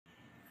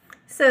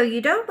So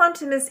you don't want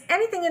to miss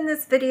anything in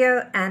this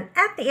video, and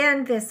at the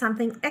end there's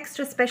something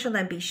extra special,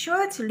 and be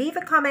sure to leave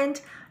a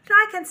comment,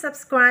 like and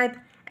subscribe,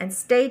 and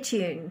stay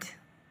tuned.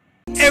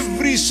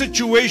 Every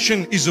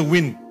situation is a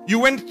win. You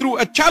went through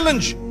a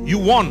challenge, you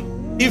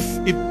won. If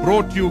it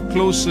brought you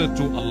closer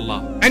to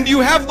Allah. And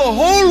you have the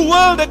whole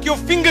world at your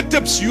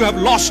fingertips, you have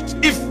lost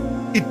if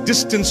it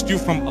distanced you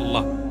from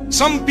Allah.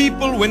 Some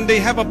people, when they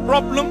have a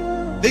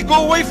problem, they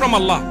go away from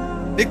Allah.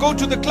 They go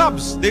to the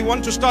clubs. They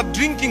want to start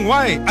drinking.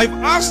 Why? I've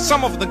asked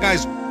some of the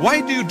guys,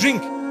 why do you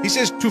drink? He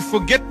says, to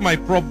forget my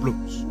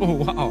problems. Oh,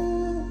 wow.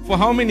 For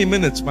how many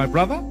minutes, my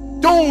brother?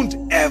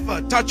 Don't ever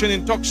touch an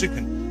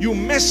intoxicant. You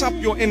mess up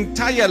your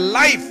entire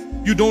life.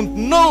 You don't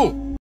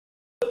know.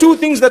 Two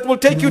things that will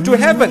take you to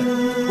heaven.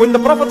 When the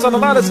Prophet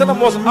ﷺ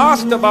was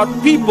asked about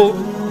people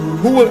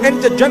who will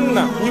enter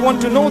Jannah, we want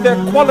to know their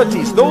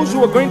qualities. Those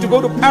who are going to go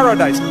to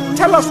paradise.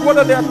 Tell us what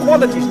are their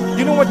qualities.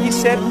 You know what he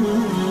said?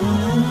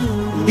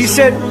 He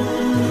said,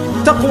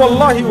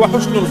 Taqwallahi wa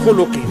husnul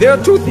khuluqi. There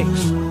are two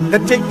things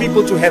that take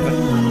people to heaven.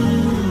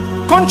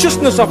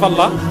 Consciousness of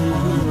Allah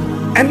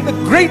and the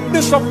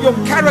greatness of your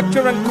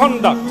character and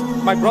conduct.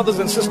 My brothers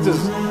and sisters,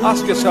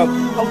 ask yourself,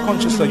 how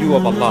conscious are you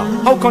of Allah?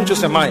 How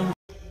conscious am I?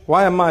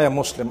 Why am I a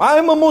Muslim? I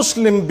am a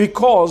Muslim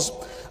because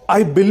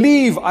I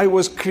believe I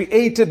was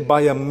created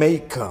by a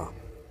maker.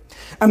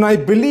 And I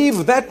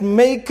believe that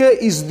maker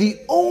is the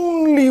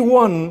only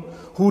one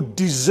who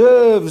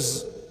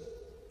deserves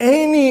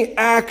any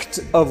act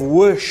of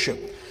worship.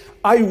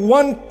 I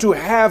want to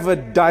have a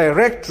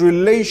direct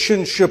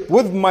relationship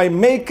with my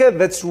maker.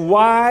 That's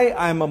why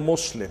I'm a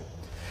Muslim.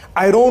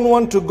 I don't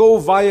want to go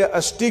via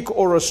a stick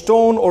or a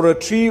stone or a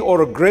tree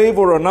or a grave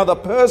or another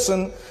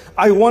person.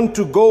 I want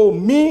to go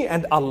me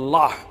and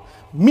Allah,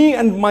 me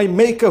and my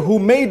maker who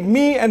made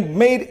me and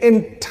made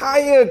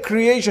entire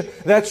creation.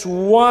 That's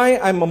why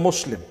I'm a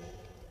Muslim.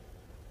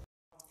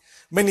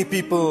 Many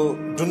people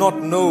do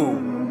not know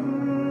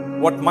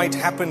what might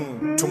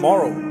happen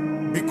tomorrow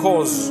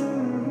because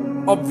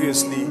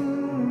obviously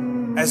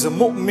as a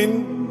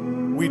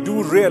mu'min we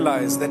do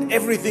realize that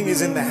everything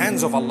is in the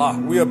hands of Allah.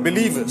 We are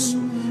believers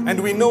and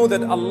we know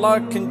that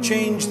Allah can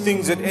change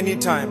things at any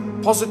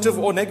time, positive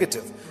or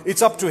negative.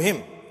 It's up to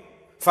Him.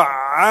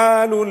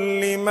 فَعَّالٌ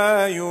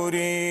لِمَا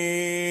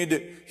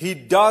يُرِيدُ. He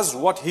does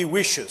what He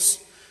wishes.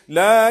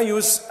 لَا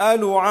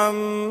يُسْأَلُ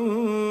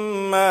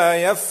عَمَّا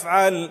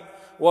يَفْعَلُ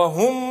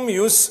وَهُمْ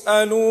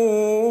يُسْأَلُونَ.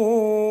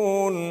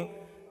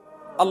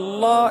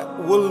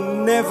 Allah will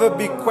never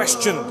be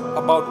questioned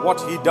about what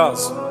He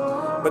does.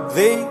 But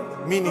they,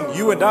 meaning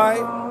you and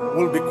I,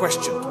 will be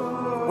questioned.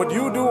 What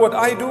you do, what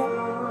I do,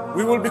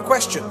 we will be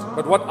questioned.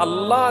 But what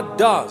Allah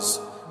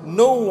does,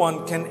 no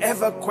one can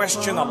ever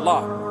question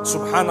Allah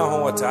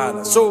subhanahu wa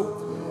ta'ala.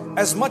 So,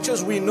 as much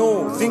as we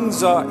know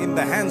things are in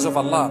the hands of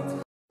Allah,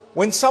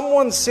 when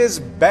someone says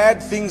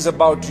bad things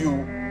about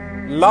you,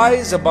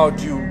 lies about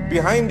you,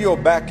 behind your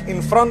back,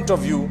 in front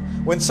of you,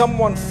 when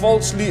someone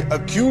falsely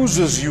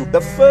accuses you,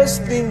 the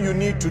first thing you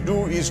need to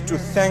do is to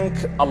thank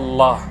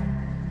Allah.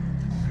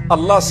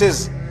 Allah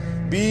says,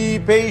 be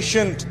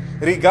patient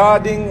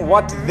regarding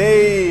what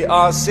they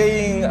are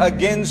saying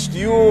against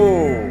you.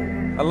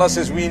 Allah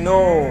says, we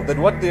know that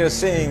what they are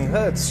saying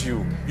hurts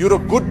you. You're a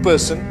good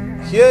person.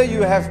 Here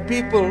you have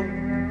people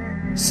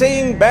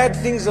saying bad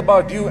things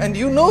about you and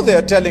you know they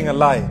are telling a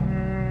lie.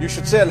 You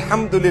should say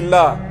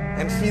Alhamdulillah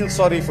and feel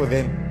sorry for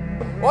them.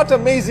 What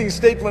amazing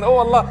statement. Oh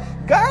Allah,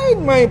 guide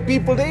my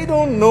people. They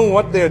don't know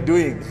what they're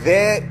doing.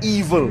 Their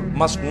evil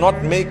must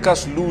not make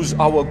us lose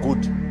our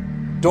good.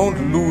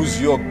 Don't lose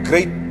your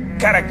great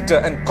character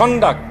and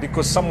conduct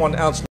because someone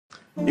else.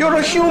 You're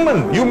a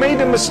human. You made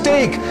a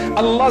mistake.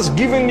 Allah's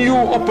given you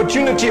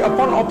opportunity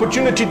upon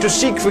opportunity to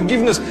seek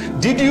forgiveness.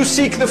 Did you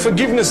seek the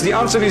forgiveness? The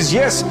answer is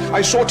yes.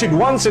 I sought it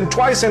once and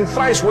twice and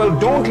thrice. Well,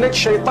 don't let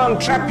shaitan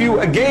trap you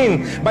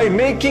again by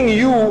making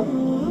you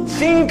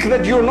think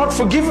that you're not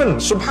forgiven.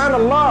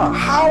 Subhanallah.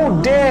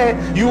 How dare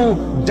you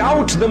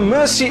doubt the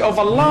mercy of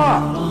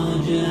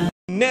Allah?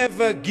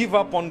 Never give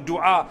up on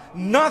dua.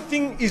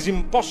 Nothing is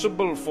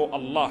impossible for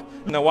Allah.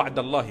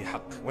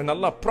 When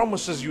Allah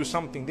promises you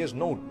something, there's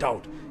no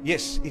doubt.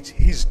 Yes, it's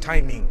His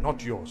timing,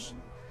 not yours.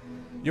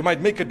 You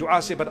might make a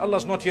dua, say, but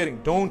Allah's not hearing.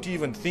 Don't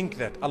even think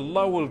that.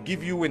 Allah will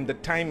give you when the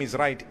time is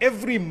right.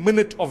 Every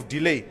minute of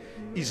delay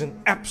is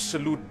an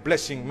absolute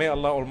blessing. May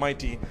Allah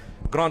Almighty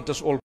grant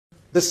us all.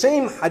 The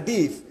same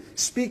hadith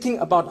speaking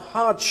about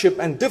hardship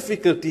and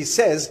difficulty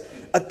says,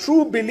 a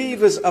true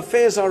believer's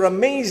affairs are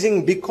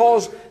amazing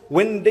because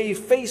when they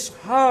face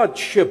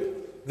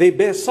hardship, they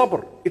bear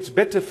sabr. It's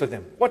better for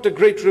them. What a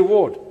great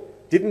reward.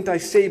 Didn't I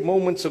say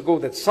moments ago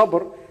that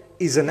sabr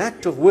is an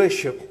act of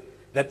worship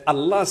that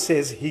Allah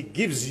says He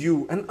gives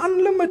you an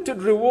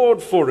unlimited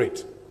reward for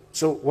it.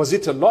 So was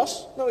it a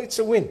loss? No, it's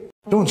a win.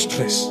 Don't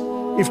stress.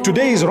 If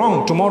today is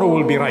wrong, tomorrow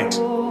will be right.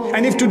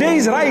 And if today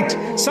is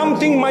right,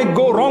 something might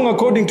go wrong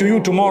according to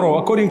you tomorrow.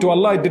 According to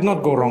Allah, it did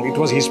not go wrong. It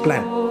was His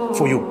plan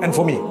for you and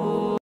for me.